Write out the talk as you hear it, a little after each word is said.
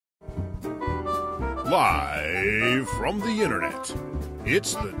Live from the internet,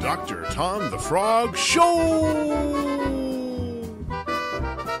 it's the Dr. Tom the Frog Show!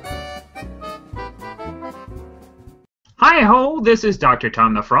 Hi-ho, this is Dr.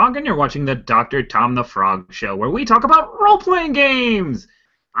 Tom the Frog, and you're watching the Dr. Tom the Frog Show, where we talk about role-playing games!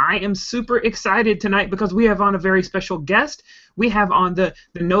 I am super excited tonight because we have on a very special guest. We have on the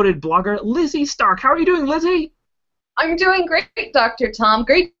noted blogger, Lizzie Stark. How are you doing, Lizzie? I'm doing great, Dr. Tom.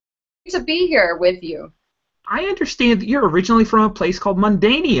 Great to be here with you. I understand that you're originally from a place called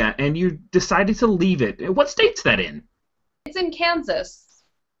Mundania, and you decided to leave it. What state's that in? It's in Kansas.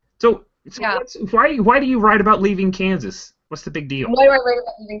 So yeah. Why do you write about leaving Kansas? What's the big deal? Why do I write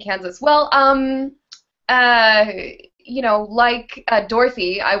about leaving Kansas? Well, you know, like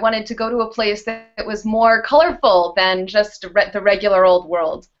Dorothy, I wanted to go to a place that was more colorful than just the regular old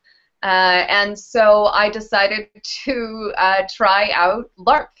world. And so I decided to try out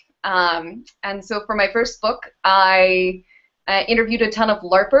LARP. And so for my first book, I interviewed a ton of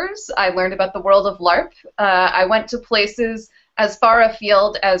LARPers. I learned about the world of LARP. I went to places as far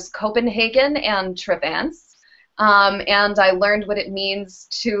afield as Copenhagen and Trevance. And I learned what it means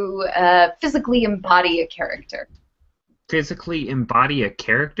to physically embody a character. Physically embody a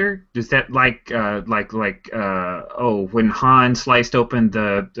character? Does that when Han sliced open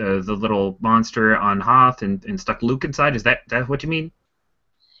the little monster on Hoth and stuck Luke inside? Is that what you mean?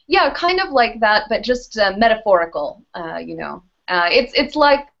 Yeah, kind of like that, but just metaphorical. You know, it's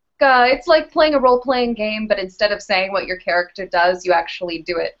like playing a role-playing game, but instead of saying what your character does, you actually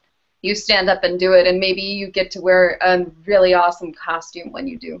do it. You stand up and do it, and maybe you get to wear a really awesome costume when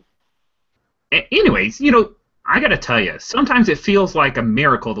you do. Anyways, you know, I gotta tell you, sometimes it feels like a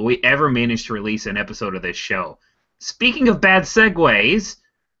miracle that we ever managed to release an episode of this show. Speaking of bad segues,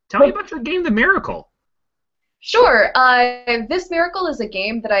 tell me about your game, The Miracle. Sure. This Miracle is a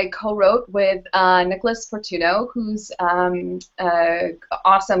game that I co-wrote with Nicholas Fortuno, who's an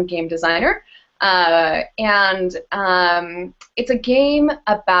awesome game designer. And it's a game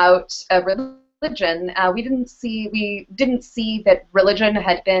about religion. We didn't see that religion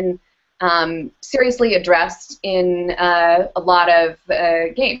had been seriously addressed in a lot of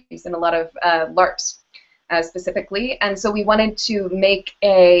games, in a lot of LARPs specifically, and so we wanted to make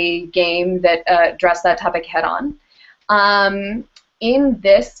a game that addressed that topic head-on. In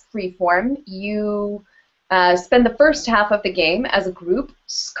this freeform, you spend the first half of the game as a group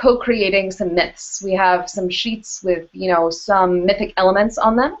co-creating some myths. We have some sheets with, you know, some mythic elements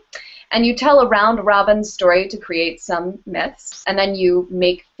on them, and you tell a round-robin story to create some myths, and then you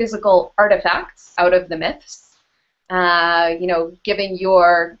make physical artifacts out of the myths, you know, giving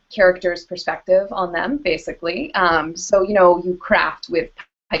your character's perspective on them, basically. So, you know, you craft with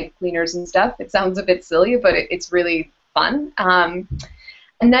pipe cleaners and stuff. It sounds a bit silly, but it's really fun. And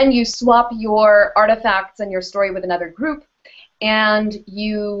then you swap your artifacts and your story with another group, and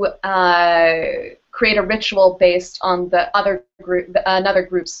you create a ritual based on the other group, another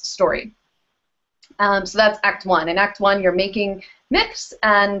group's story. So that's Act 1. In Act 1, you're making myths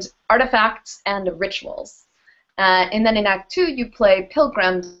and artifacts and rituals. And then in Act 2, you play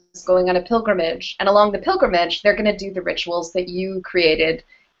pilgrims going on a pilgrimage, and along the pilgrimage, they're going to do the rituals that you created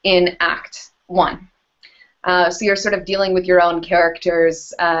in Act 1. So you're sort of dealing with your own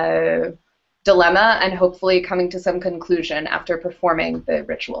character's dilemma and hopefully coming to some conclusion after performing the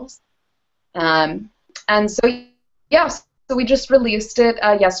rituals. And so, yeah, so we just released it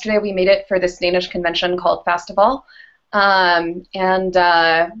yesterday. We made it for this Danish convention called Festival.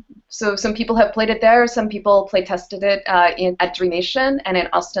 So some people have played it there. Some people play tested it at Dreamation and in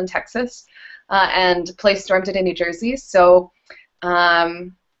Austin, Texas, and play stormed it in New Jersey. So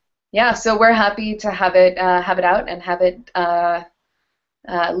yeah, so we're happy to have it out and have it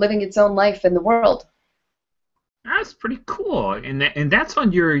living its own life in the world. That's pretty cool, and that's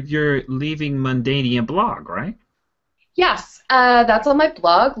on your Leaving Mundania blog, right? Yes, that's on my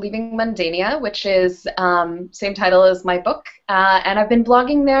blog, Leaving Mundania, which is same title as my book, and I've been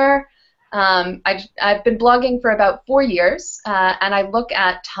blogging there. I've been blogging for about 4 years, and I look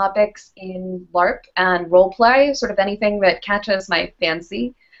at topics in LARP and roleplay, sort of anything that catches my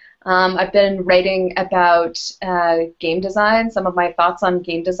fancy. I've been writing about game design, some of my thoughts on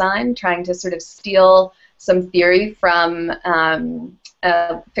game design, trying to sort of steal some theory from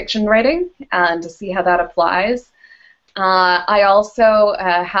fiction writing and to see how that applies. I also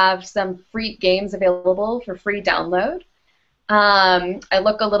have some free games available for free download. I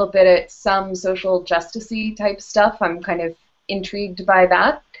look a little bit at some social justice-y type stuff. I'm kind of intrigued by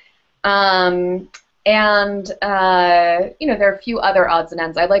that. And you know, there are a few other odds and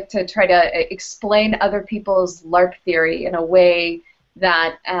ends. I like to try to explain other people's LARP theory in a way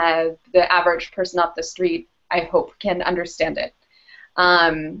that the average person off the street, I hope, can understand it.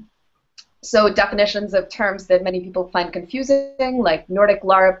 So definitions of terms that many people find confusing, like Nordic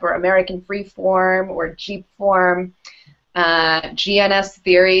LARP or American Freeform or Jeep form, GNS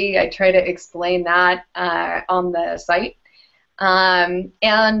theory, I try to explain that on the site.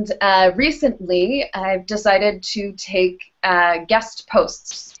 Recently, I've decided to take guest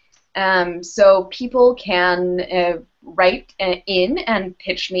posts. So people can write in and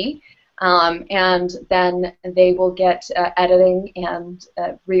pitch me, and then they will get editing and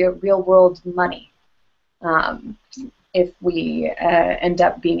real-world money if we end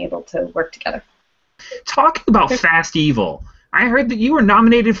up being able to work together. Talking about Fast Evil, I heard that you were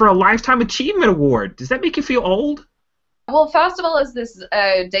nominated for a Lifetime Achievement Award. Does that make you feel old? Well, Festival is this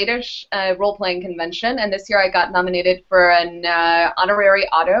Danish role-playing convention, and this year I got nominated for an honorary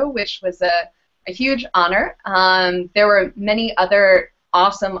auto, which was a huge honor. There were many other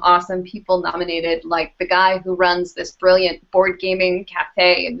awesome people nominated, like the guy who runs this brilliant board gaming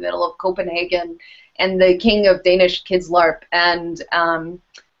cafe in the middle of Copenhagen, and the king of Danish kids LARP, and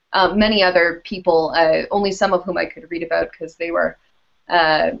many other people, only some of whom I could read about because they were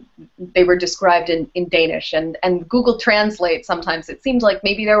described in Danish, and Google Translate sometimes it seemed like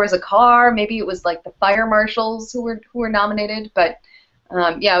maybe there was a car, maybe it was like the fire marshals who were nominated, but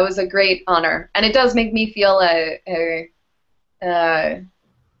yeah, it was a great honor, and it does make me feel I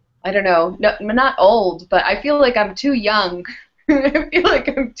don't know, not old, but I feel like I'm too young. I feel like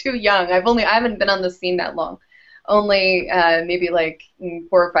I'm too young. I haven't been on the scene that long, only maybe like 4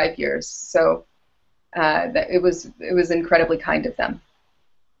 or 5 years. So it was incredibly kind of them.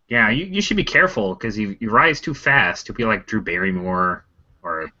 Yeah, you should be careful because you rise too fast to be like Drew Barrymore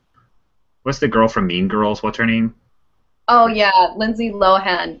or what's the girl from Mean Girls? What's her name? Oh yeah, Lindsay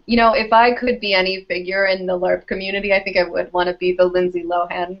Lohan. You know, if I could be any figure in the LARP community, I think I would want to be the Lindsay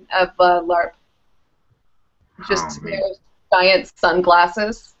Lohan of LARP. Just giant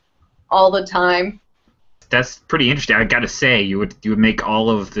sunglasses all the time. That's pretty interesting. I gotta say, you would make all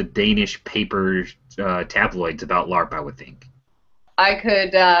of the Danish paper tabloids about LARP, I would think. I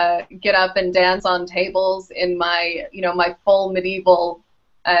could get up and dance on tables in my my full medieval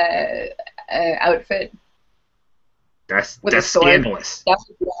outfit. That's scandalous.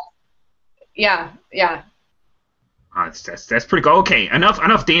 Yeah. That's pretty cool. Okay,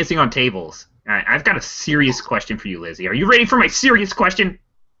 enough dancing on tables. I've got a serious question for you, Lizzie. Are you ready for my serious question?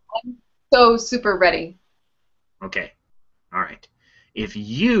 I'm so super ready. Okay. All right. If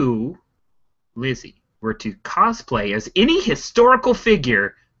you, Lizzie, were to cosplay as any historical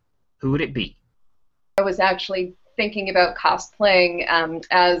figure, who would it be? I was actually thinking about cosplaying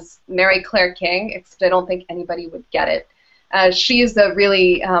as Mary Claire King, except I don't think anybody would get it. She's a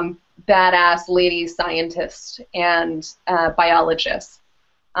really badass lady scientist and biologist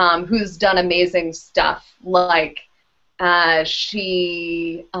who's done amazing stuff, like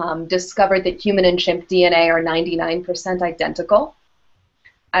she discovered that human and chimp DNA are 99% identical.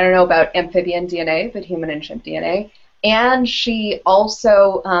 I don't know about amphibian DNA, but human and chimp DNA. And she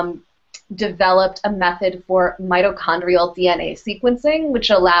also developed a method for mitochondrial DNA sequencing, which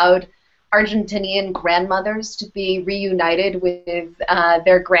allowed Argentinian grandmothers to be reunited with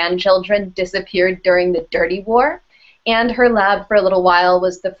their grandchildren disappeared during the Dirty War. And her lab for a little while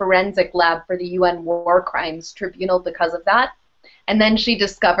was the forensic lab for the UN War Crimes Tribunal because of that. And then she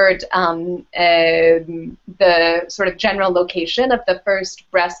discovered the sort of general location of the first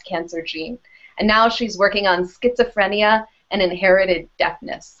breast cancer gene. And now she's working on schizophrenia and inherited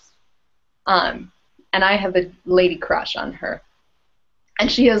deafness. And I have a lady crush on her. And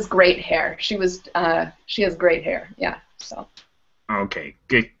she has great hair. She has great hair, yeah, so. Okay,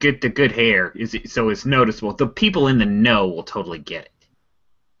 get the good hair. So it's noticeable. The people in the know will totally get it.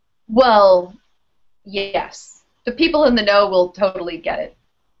 Well, yes. The people in the know will totally get it.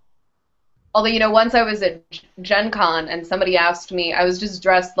 Although, once I was at Gen Con and somebody asked me, I was just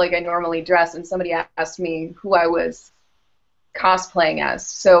dressed like I normally dress, and somebody asked me who I was cosplaying as.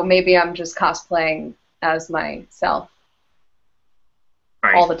 So maybe I'm just cosplaying as myself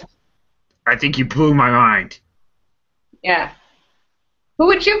all the time. I think you blew my mind. Yeah. Who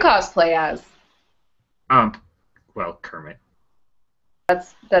would you cosplay as? Well, Kermit.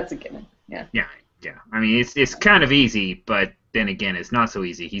 That's a given. Yeah. Yeah. I mean, it's kind of easy, but then again, it's not so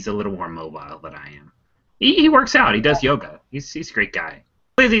easy. He's a little more mobile than I am. He works out. He does yoga. He's a great guy.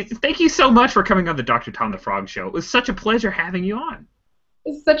 Lizzie, thank you so much for coming on the Dr. Tom the Frog Show. It was such a pleasure having you on.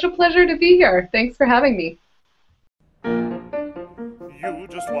 It's such a pleasure to be here. Thanks for having me. You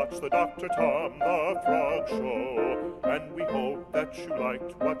just watched the Dr. Tom the Frog Show, and we hope that you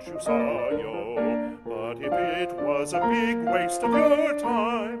liked what you saw, yo. But if it was a big waste of your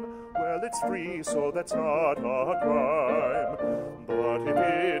time, well, it's free, so that's not a crime. But if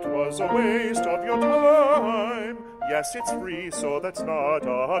it was a waste of your time, yes, it's free, so that's not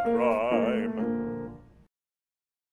a crime.